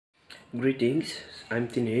Greetings, I'm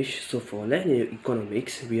Dinesh. So for land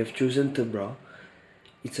economics, we have chosen Tibra.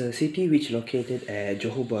 It's a city which located at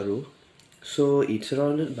Johor Bahru. So it's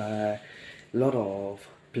surrounded by a lot of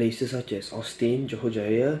places such as Austin, Johor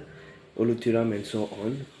Jaya, Uluturam and so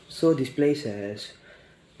on. So this place has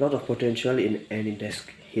a lot of potential and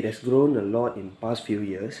it has grown a lot in past few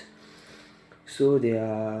years. So there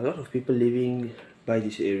are a lot of people living by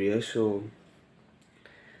this area. So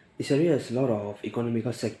this area has a lot of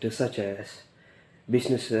economical sectors such as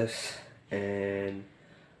businesses and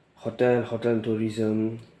hotel and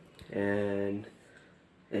tourism and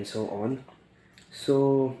and so on.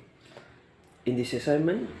 So in this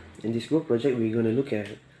assignment, in this group project, we're going to look at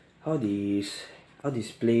how this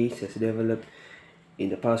place has developed in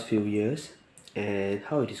the past few years and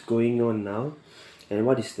how it is going on now and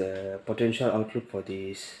what is the potential outlook for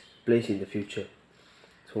this place in the future.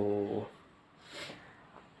 So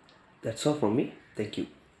that's all from me. Thank you.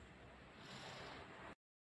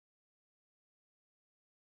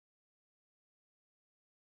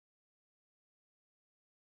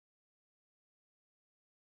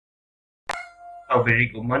 A very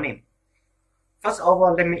good morning. First of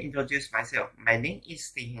all, let me introduce myself. My name is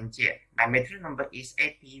Stee Hen Jie. My metric number is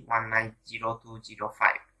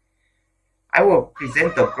AP190205. I will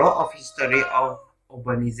present the broad history of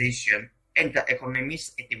urbanization and the economic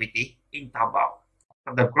activity in Davao.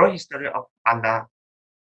 The broad history of Bandar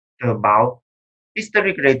Davao.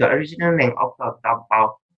 Historically, the original name of the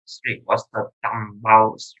Davao Street was the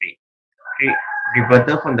Tambao Street,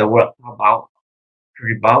 reverted from the word Davao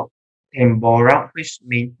Ribao Tambora, which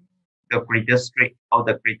means the greater street or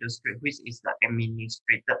the greater street, which is the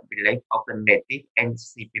administrative village of the native and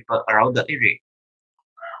sea people around the area.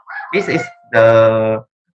 This is the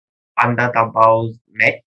Pandatabao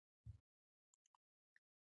map.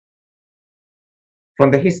 From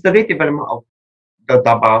the history development of the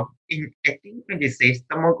Davao, in 1826,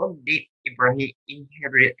 the Mongol Deep Ibrahim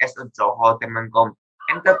inherited as a Johor Temanggung,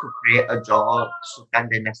 entered to create a Johor Sultan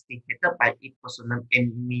dynasty headed by a personal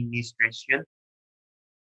administration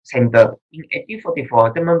center. In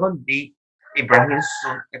 1844, Temenggong D. Ibrahim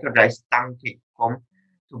soon authorized Tang Kit Hong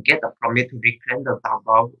to get a permit to reclaim the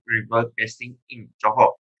Davao River basin in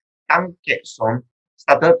Johor. Tang Kit Song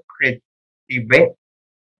started cultivate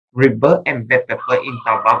river and bed pepper in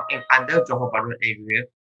Davao and under Johor Bahru area,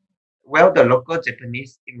 while the local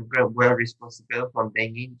Japanese immigrants were responsible for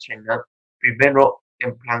digging channel, prevent road,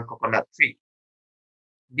 and plant coconut tree.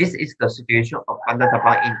 This is the situation of Bandar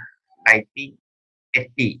Davao in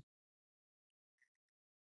 1980.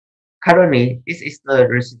 Currently, this is the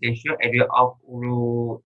residential area of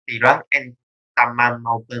Ulu Tirang and Taman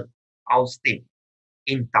Mountain Austin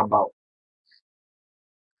in Tambao.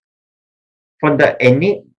 For the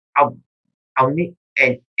of any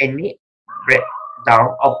breakdown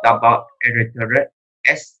of Tambao electorate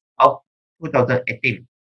as of 2018,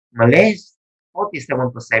 Malays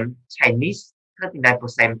 47%, Chinese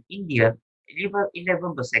 39%, India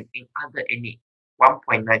 11% and other any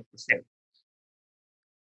 1.9%.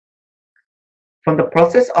 From the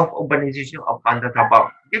process of urbanization of Bandar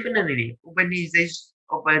Tabak, definitely urbanization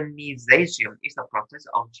is the process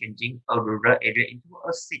of changing a rural area into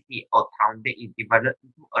a city or town that is developed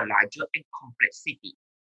into a larger and complex city,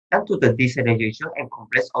 due to the decentralization and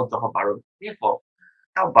complex of Johor Bahru. Therefore,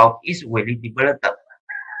 Tabak is really developed.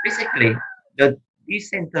 Basically, the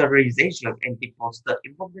decentralization and the foster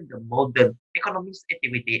involving the modern economic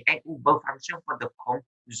activity and urban function for the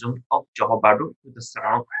consume of Johor Bahru to the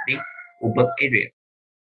surrounding urban area.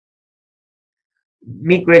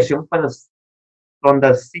 Migration from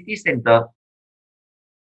the city center,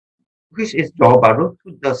 which is Johor Bahru,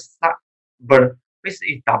 to the suburb, which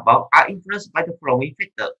is Davao, are influenced by the following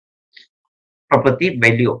factors. Property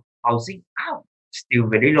value, housing are still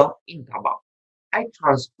very low in Davao. High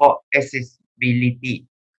transport accessibility,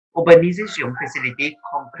 urbanization facility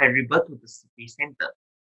comparable to the city center.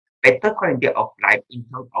 Better quality of life in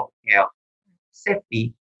terms of health,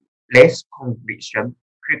 safety, less congestion,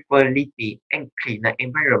 criminality, and cleaner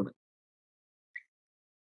environment.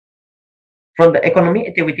 From the economic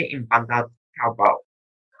activity in Bandar Tabao,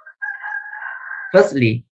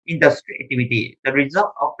 firstly, industry activity. The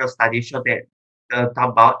result of the study show that the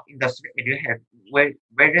Tabao industry area have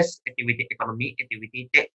various economic activity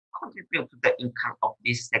that contribute to the income of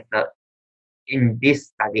this sector in this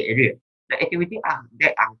study area. The activity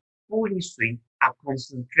that are fully swing are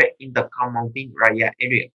concentrated in the Mountain Raya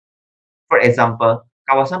area. For example,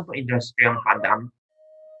 kawasan perindustrian Padang,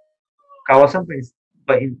 kawasan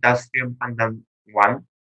perindustrian Padang 1,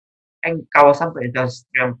 and kawasan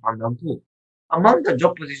perindustrian Padang 2. Among the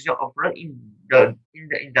job positions offered in the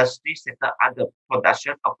industry sector are the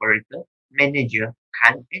production operator, manager,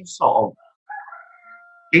 can, and so on.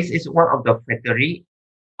 This is one of the factory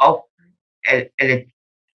of el- ele-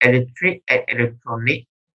 electric and electronic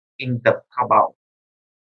in the Kabul.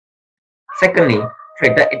 Secondly,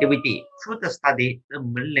 trader activity. Through the study, the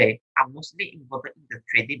Malay are mostly involved in the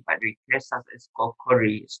trading by retail such as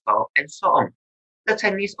curry, store, and so on. The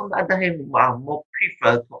Chinese, on the other hand, are more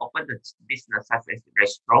prefer to open the business such as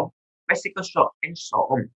restaurant, bicycle shop, and so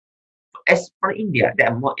on. As for India, they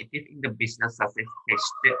are more active in the business such as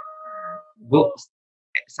textile, goods,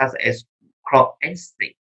 such as cloth and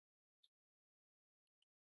steel.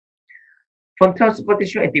 For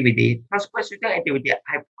transportation activity have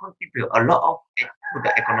contributed a lot of it to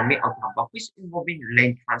the economy of Tampa, which involving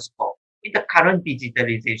land transport. In the current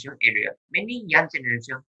digitalization area, many young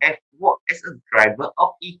generations have worked as a driver of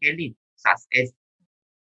e-hailing, such as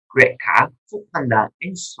GrabCar, Foodpanda,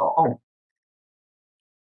 and so on.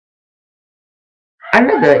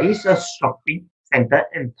 Another is a shopping center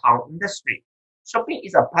and town industry. Shopping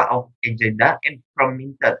is a part of agenda and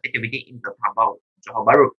prominent activity in the Johor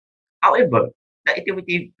Bahru. However, the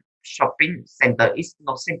activity shopping center is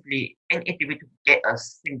not simply an activity to get a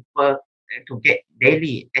simple to get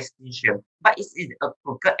daily extension, but it is a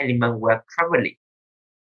crucial element while traveling.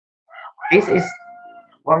 This is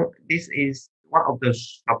one of the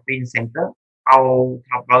shopping center, our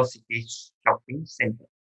Taobao City Shopping Center.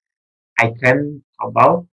 I can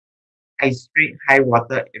Taobao High Street High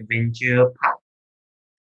Water Adventure Park.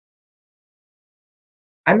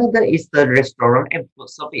 Another is the restaurant and food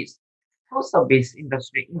service. Food service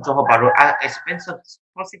industry in Johor Bahru are expansive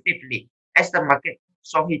positively as the market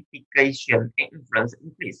sophistication and influence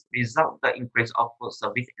increase, result the increase of food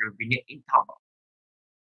service revenue in Taobao.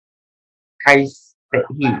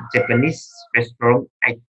 Kaisehi Japanese restaurant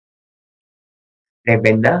at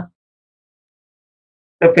Lavender.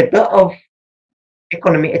 The factor of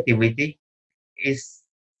economic activity is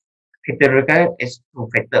categorized as two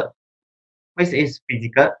factors, which is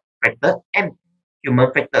physical factor and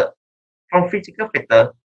human factor. From physical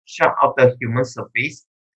factor, short of the human surface,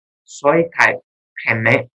 soil type,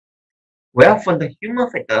 climate, where from the human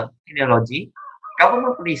factor, technology,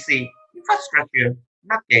 government policy, infrastructure,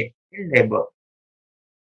 market, and labor.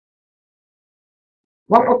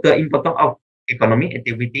 One of the important of economic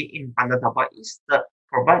activity in Bandar Dapur is the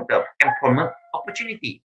provide the employment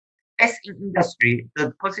opportunity. As in industry,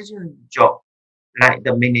 the position job like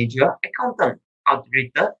the manager, accountant,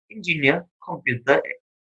 auditor, engineer, computer,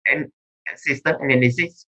 and system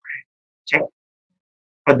analysis, check,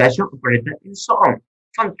 production operator, and so on.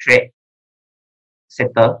 From trade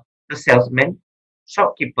sector, the salesman,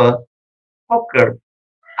 shopkeeper, hawker,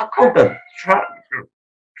 accountant, truck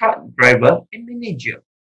driver, and manager.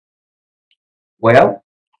 Well,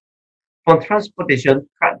 from transportation,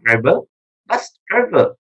 truck driver, bus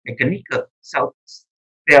driver, mechanical, sell,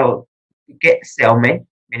 ticket salesman,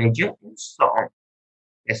 manager, and so on.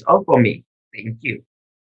 That's all for me. Thank you.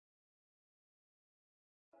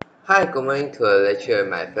 Hi, good morning to a lecturer,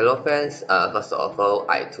 my fellow friends. First of all,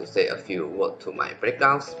 I to say a few words to my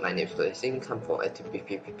backgrounds. My name is Tuan Singh, come from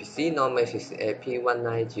ATPPPC, normal is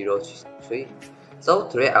AP19063. So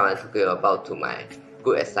today I want to talk about to my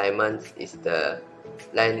good assignment is the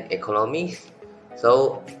land economics.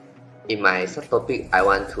 So in my subtopic, I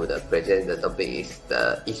want to present the topic is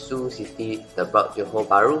the issue city about Johor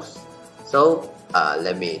Bahru. So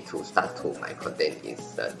let me to start to my content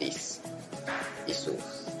is this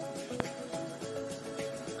issues.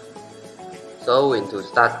 So when to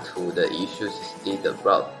start to the issues is the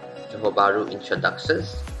about Johor Bahru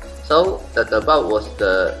introductions. So the Dabao was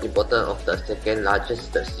the important of the second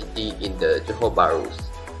largest city in the Johor Bahru.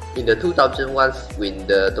 In the 2001, when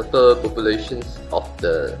the total populations of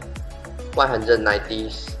the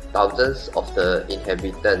 190,000 of the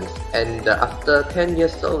inhabitants, and after 10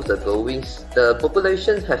 years of the going, the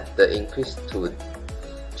population have the increase to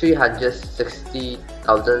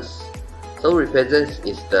 360,000. So represents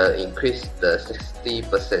is the increase the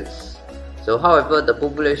 60%. So however, the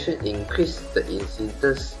population increase the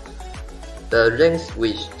incidence, the ranks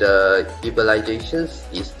which the civilizations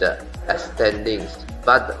is the extending,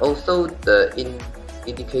 but also the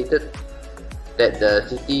indicated that the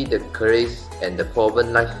city, the careers and the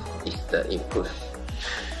problem life is the improved.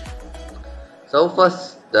 So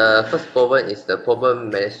the first problem is the problem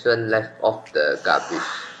management left of the garbage.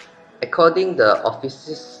 According the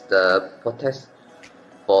offices, the protest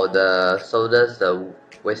for the soldiers, the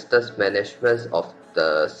wasters management of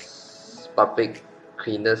the public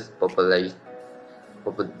cleaners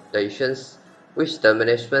populations, which the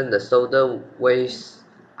management the soldier waste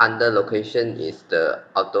under location is the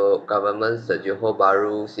auto government. The Johor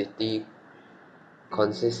Bahru city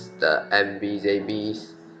consists the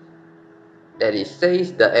MBJBs. That is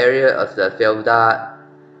says the area of the Felda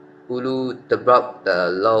Ulu Tebrok, the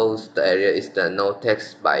laws, the area is the no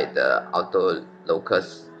tax by the auto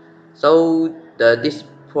locals. So this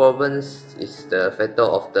province is the factor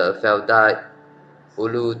of the Felda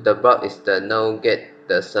Ulu Tebrok is the no get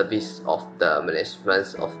the service of the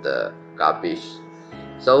management of the garbage.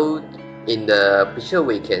 So in the picture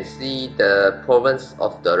we can see the province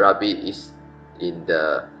of the Rabi is in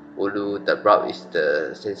the Ulu Tebrok is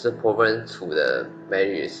the census province to the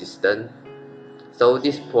very resistant. So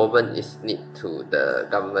this province is need to the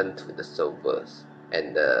government to the servers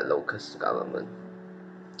and the local government.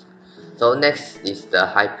 So next is the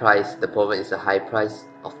high price. The province is the high price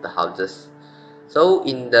of the houses. So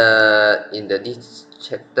in this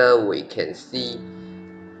chapter we can see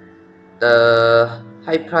the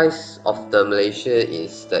high price of the Malaysia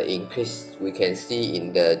is the increase. We can see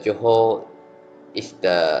in the Johor is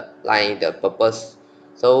the line the purpose.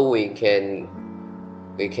 So we can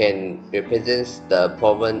represent the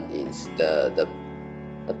province is the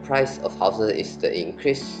price of houses is the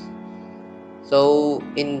increase. So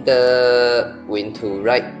in the win to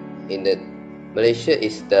right in the Malaysia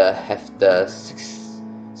is the have the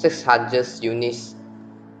 600 units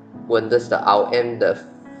wonders the RM the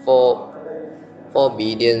 4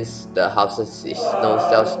 billions the houses is no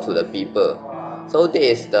sales to the people. So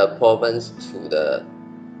this is the province to the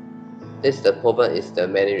province is the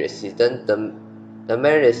many resident. The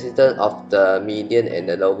main resident of the median and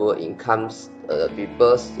the lower incomes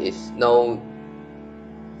people is no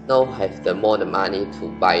have the more the money to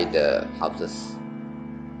buy the houses.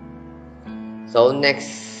 So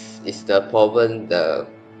next is the province the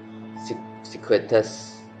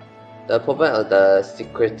secretors. The province of the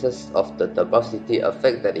secretors of the Tebrok city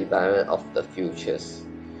affect the environment of the futures.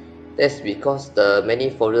 That's because the many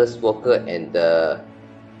forest worker and the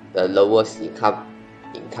lowest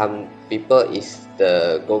income people is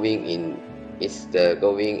the going and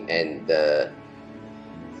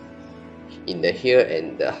in the here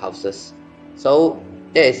and the houses. So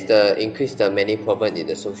that is the increase the many province in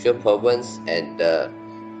the social province and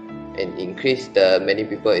increase the many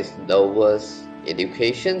people is lowest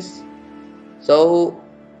educations. So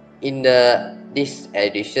in this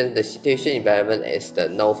edition the situation environment is the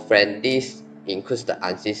no friendly includes the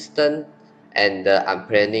unsystem and the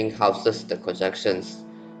unplanning houses the constructions.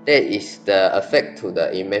 That is the effect to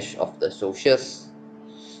the image of the socials.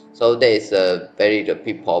 So there is a very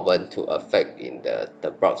big problem to affect in the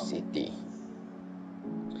Tebrok city.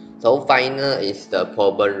 So final is the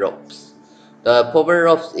problem ropes. The problem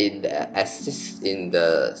ropes in the assist in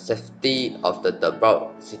the safety of the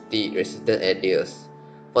Tebrok city resident areas.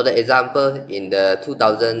 For the example, in the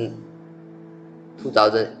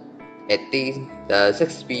 2018, the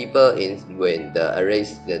 6 people in when the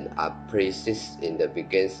arrest are precise in the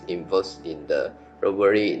begins involved in the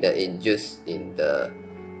robbery, the injured in the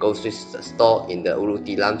grocery store in the Ulu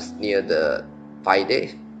Tilams near the 5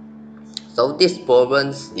 days. So this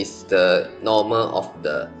province is the normal of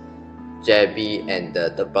the JB and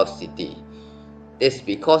the Tebrok city. This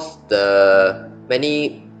because the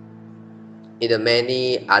many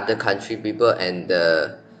other country people and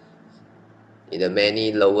in the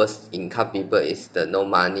many lowest income people is the no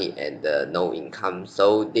money and the no income.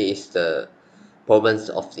 So this is the province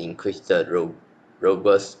of the increased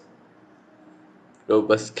robust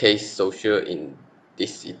case social in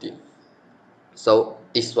this city. So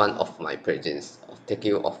it's one of my presents of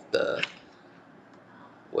taking of the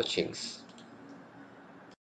watchings.